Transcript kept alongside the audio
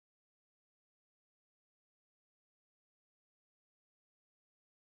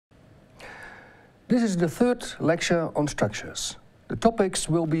This is the third lecture on structures. The topics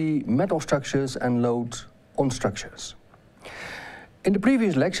will be metal structures and load on structures. In the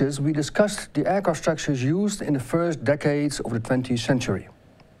previous lectures, we discussed the aircraft structures used in the first decades of the 20th century.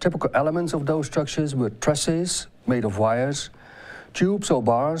 Typical elements of those structures were trusses made of wires, tubes or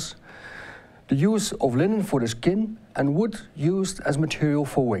bars, the use of linen for the skin, and wood used as material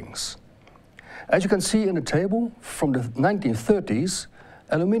for wings. As you can see in the table, from the 1930s,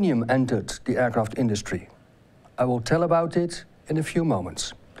 aluminium entered the aircraft industry. I will tell about it in a few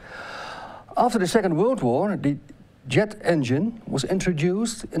moments. After the Second World War, the jet engine was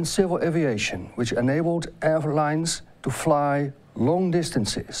introduced in civil aviation, which enabled airlines to fly long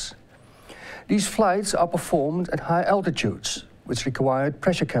distances. These flights are performed at high altitudes, which required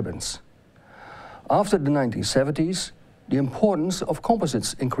pressure cabins. After the 1970s, the importance of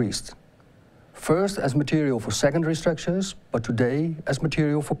composites increased. First as material for secondary structures, but today as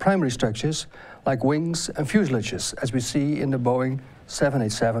material for primary structures like wings and fuselages, as we see in the Boeing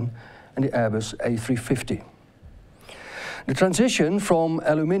 787 and the Airbus A350. The transition from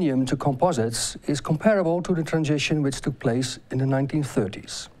aluminium to composites is comparable to the transition which took place in the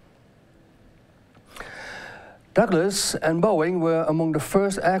 1930s. Douglas and Boeing were among the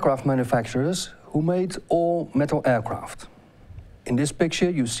first aircraft manufacturers who made all-metal aircraft. In this picture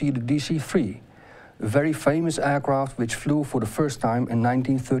you see the DC-3, a very famous aircraft which flew for the first time in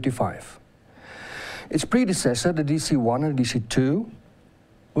 1935. Its predecessor, the DC-1 and DC-2,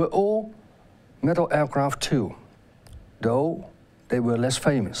 were all metal aircraft too, though they were less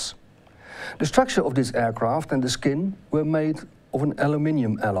famous. The structure of this aircraft and the skin were made of an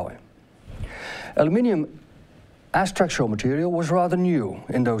aluminium alloy. Aluminium as structural material was rather new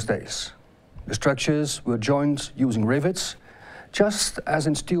in those days. The structures were joined using rivets, just as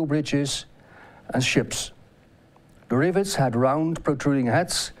in steel bridges and ships. The rivets had round protruding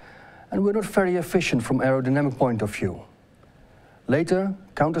heads and were not very efficient from aerodynamic point of view. Later,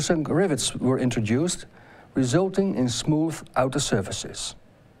 countersunk rivets were introduced, resulting in smooth outer surfaces.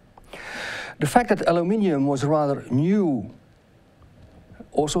 The fact that aluminium was rather new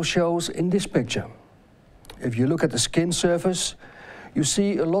also shows in this picture. If you look at the skin surface, you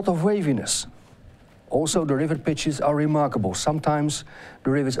see a lot of waviness. Also, the rivet pitches are remarkable. Sometimes the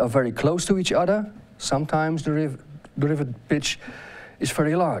rivets are very close to each other, sometimes the rivet pitch is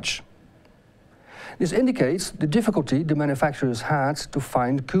very large. This indicates the difficulty the manufacturers had to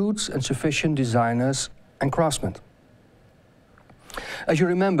find good and sufficient designers and craftsmen. As you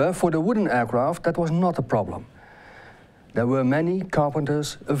remember, for the wooden aircraft, that was not a problem. There were many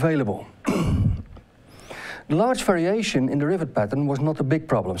carpenters available. The large variation in the rivet pattern was not a big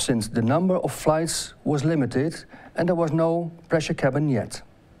problem, since the number of flights was limited and there was no pressure cabin yet.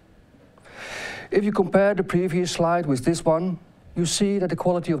 If you compare the previous slide with this one, you see that the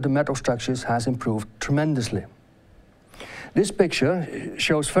quality of the metal structures has improved tremendously. This picture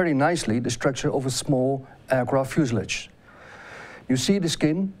shows very nicely the structure of a small aircraft fuselage. You see the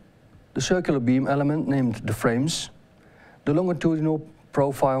skin, the circular beam element named the frames, the longitudinal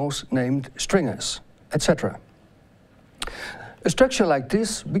profiles named stringers, etc. A structure like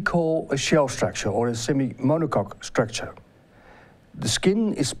this we call a shell structure or a semi-monocoque structure. The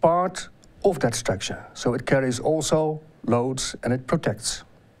skin is part of that structure, so it carries also loads and it protects.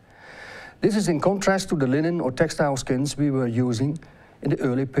 This is in contrast to the linen or textile skins we were using in the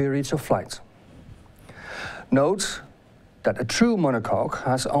early periods of flight. Note that a true monocoque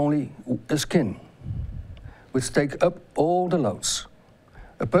has only a skin, which takes up all the loads.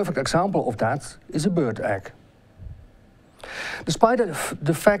 A perfect example of that is a bird egg. Despite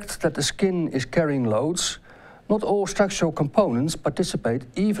the fact that the skin is carrying loads, not all structural components participate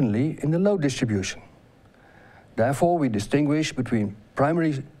evenly in the load distribution. Therefore, we distinguish between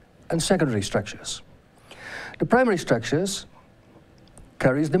primary and secondary structures. The primary structures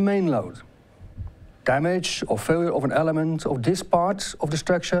carries the main load. Damage or failure of an element of this part of the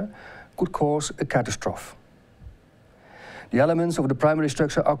structure could cause a catastrophe. The elements of the primary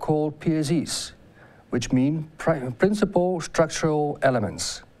structure are called PSEs, which mean principal structural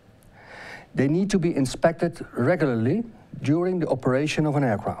elements. They need to be inspected regularly during the operation of an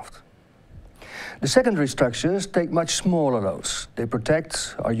aircraft. The secondary structures take much smaller loads. They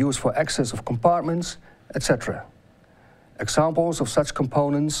protect, are used for access of compartments, etc. Examples of such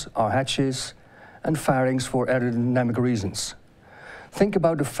components are hatches and fairings for aerodynamic reasons. Think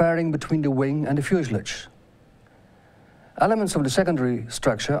about the fairing between the wing and the fuselage. Elements of the secondary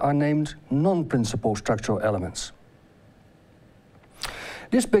structure are named non-principal structural elements.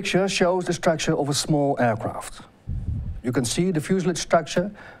 This picture shows the structure of a small aircraft. You can see the fuselage structure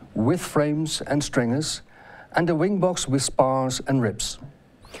with frames and stringers, and the wing box with spars and ribs.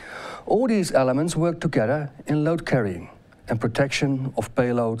 All these elements work together in load carrying and protection of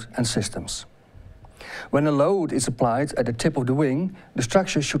payload and systems. When a load is applied at the tip of the wing, the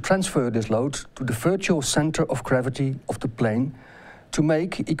structure should transfer this load to the virtual center of gravity of the plane to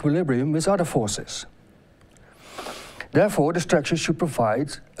make equilibrium with other forces. Therefore, the structure should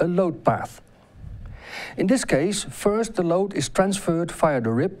provide a load path. In this case, first the load is transferred via the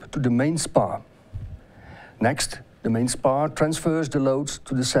rib to the main spar. Next, the main spar transfers the load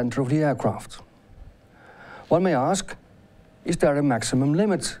to the center of the aircraft. One may ask, is there a maximum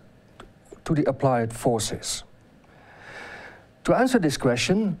limit to the applied forces? To answer this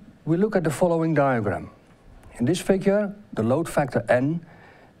question, we look at the following diagram. In this figure, the load factor n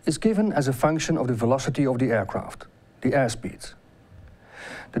is given as a function of the velocity of the aircraft, the airspeed.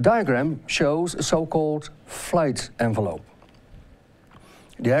 The diagram shows a so-called flight envelope.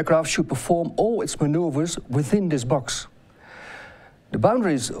 The aircraft should perform all its maneuvers within this box. The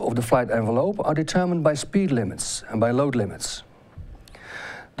boundaries of the flight envelope are determined by speed limits and by load limits.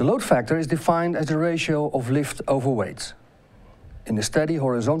 The load factor is defined as the ratio of lift over weight. In a steady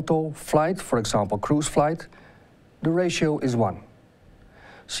horizontal flight, for example cruise flight, the ratio is 1.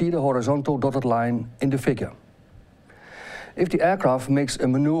 See the horizontal dotted line in the figure. If the aircraft makes a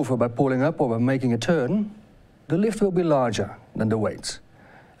maneuver by pulling up or by making a turn, the lift will be larger than the weight,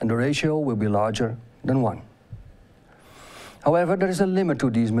 and the ratio will be larger than 1. However, there is a limit to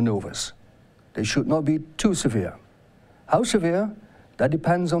these maneuvers. They should not be too severe. How severe? That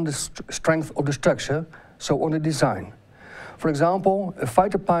depends on the strength of the structure, so on the design. For example, a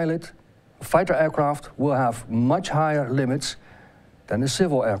fighter aircraft will have much higher limits than a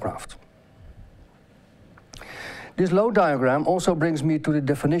civil aircraft. This load diagram also brings me to the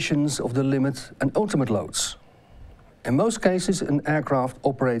definitions of the limit and ultimate loads. In most cases, an aircraft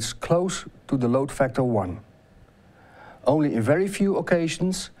operates close to the load factor 1. Only in very few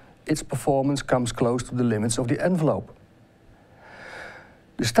occasions, its performance comes close to the limits of the envelope.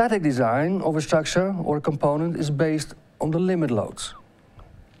 The static design of a structure or a component is based on the limit loads.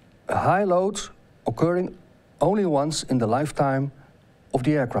 A high load occurring only once in the lifetime of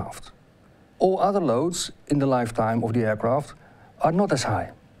the aircraft. All other loads in the lifetime of the aircraft are not as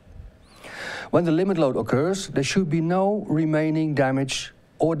high. When the limit load occurs, there should be no remaining damage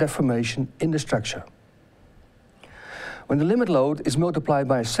or deformation in the structure. When the limit load is multiplied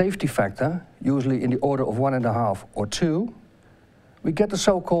by a safety factor, usually in the order of 1.5 or 2, we get the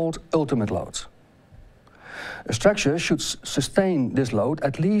so-called ultimate load. A structure should sustain this load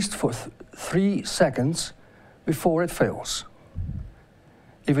at least for 3 seconds before it fails.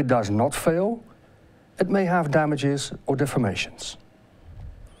 If it does not fail, it may have damages or deformations.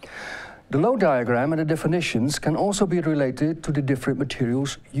 The load diagram and the definitions can also be related to the different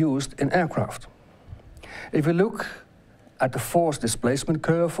materials used in aircraft. If we look at the force displacement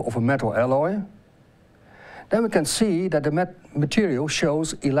curve of a metal alloy, then we can see that the material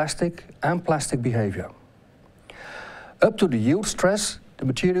shows elastic and plastic behavior. Up to the yield stress, the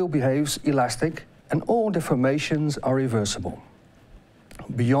material behaves elastic and all deformations are reversible.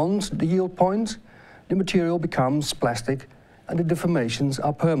 Beyond the yield point, the material becomes plastic and the deformations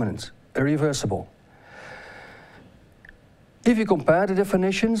are permanent, irreversible. If you compare the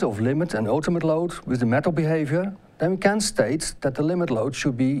definitions of limit and ultimate load with the metal behavior, then we can state that the limit load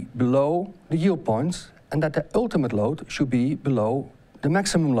should be below the yield point and that the ultimate load should be below the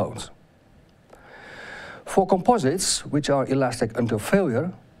maximum load. For composites, which are elastic until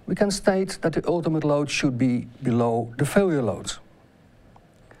failure, we can state that the ultimate load should be below the failure load.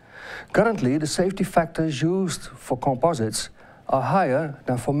 Currently, the safety factors used for composites are higher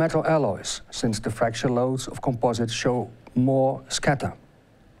than for metal alloys, since the fracture loads of composites show more scatter.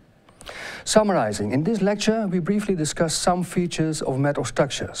 Summarizing, in this lecture we briefly discussed some features of metal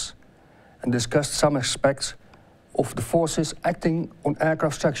structures and discussed some aspects of the forces acting on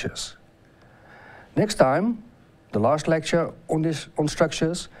aircraft structures. Next time, the last lecture on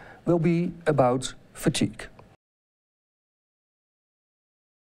structures will be about fatigue.